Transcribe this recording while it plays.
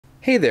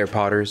Hey there,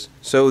 Potters.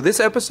 So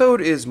this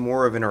episode is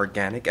more of an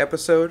organic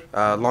episode.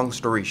 Long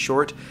story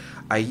short,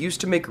 I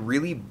used to make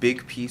really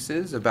big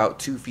pieces, about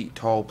 2 feet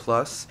tall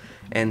plus,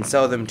 and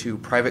sell them to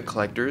private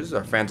collectors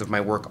or fans of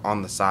my work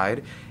on the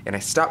side. And I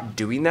stopped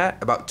doing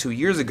that about 2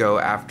 years ago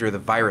after the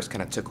virus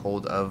kind of took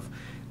hold of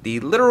the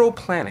literal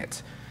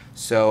planet.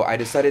 So I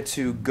decided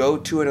to go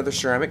to another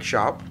ceramic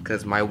shop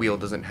because my wheel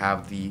doesn't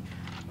have the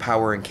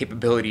power and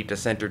capability to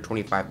center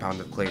 25 pounds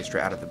of clay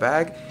straight out of the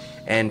bag,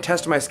 and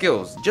test my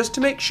skills just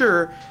to make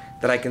sure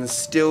that I can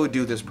still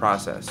do this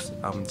process.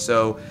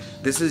 So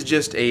this is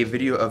just a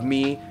video of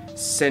me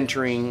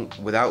centering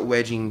without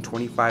wedging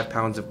 25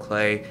 pounds of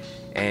clay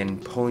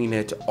and pulling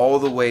it all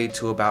the way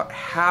to about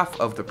half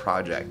of the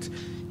project.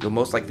 You'll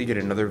most likely get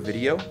another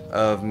video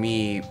of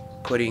me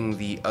putting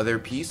the other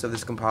piece of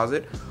this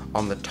composite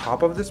on the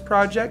top of this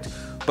project,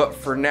 but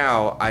for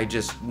now I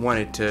just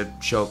wanted to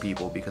show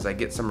people because I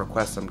get some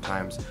requests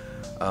sometimes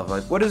of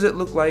like, what does it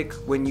look like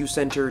when you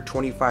center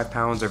 25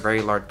 pounds of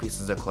very large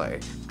pieces of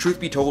clay? Truth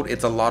be told,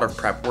 it's a lot of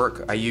prep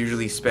work. I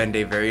usually spend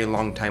a very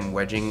long time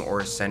wedging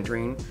or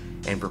centering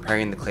and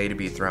preparing the clay to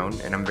be thrown,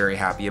 and I'm very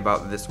happy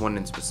about this one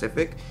in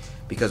specific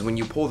because when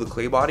you pull the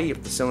clay body,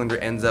 if the cylinder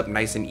ends up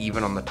nice and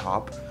even on the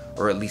top,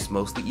 or at least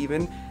mostly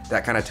even,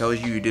 that kind of tells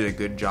you did a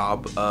good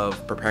job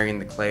of preparing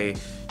the clay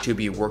to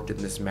be worked in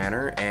this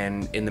manner.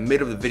 And in the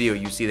mid of the video,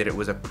 you see that it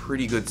was a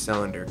pretty good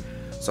cylinder,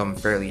 so I'm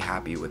fairly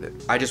happy with it.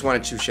 I just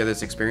wanted to share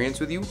this experience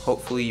with you.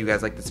 Hopefully you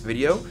guys like this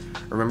video.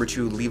 Remember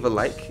to leave a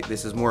like.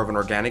 This is more of an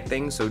organic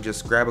thing, so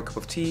just grab a cup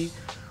of tea,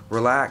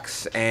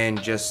 relax,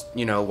 and just,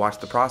 watch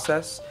the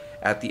process.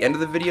 At the end of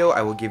the video,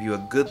 I will give you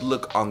a good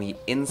look on the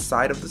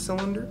inside of the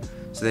cylinder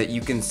so that you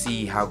can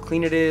see how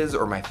clean it is,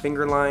 or my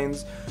finger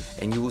lines,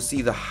 and you will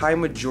see the high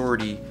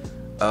majority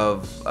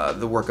of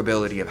the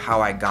workability of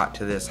how I got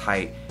to this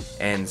height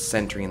and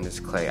centering this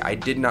clay. I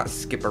did not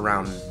skip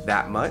around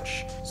that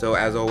much. So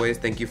as always,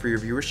 thank you for your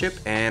viewership,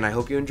 and I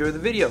hope you enjoy the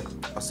video.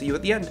 I'll see you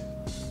at the end.